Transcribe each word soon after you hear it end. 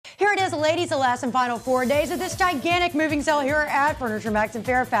this, ladies, the last and final 4 days of this gigantic moving sale here at Furniture Max in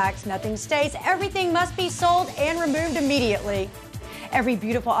Fairfax. Nothing stays. Everything must be sold and removed immediately. Every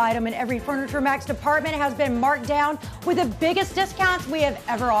beautiful item in every Furniture Max department has been marked down with the biggest discounts we have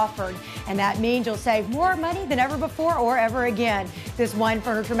ever offered. And that means you'll save more money than ever before or ever again. This one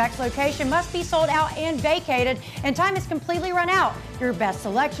Furniture Max location must be sold out and vacated, and time is completely run out. Your best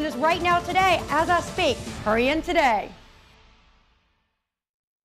selection is right now today as I speak. Hurry in today.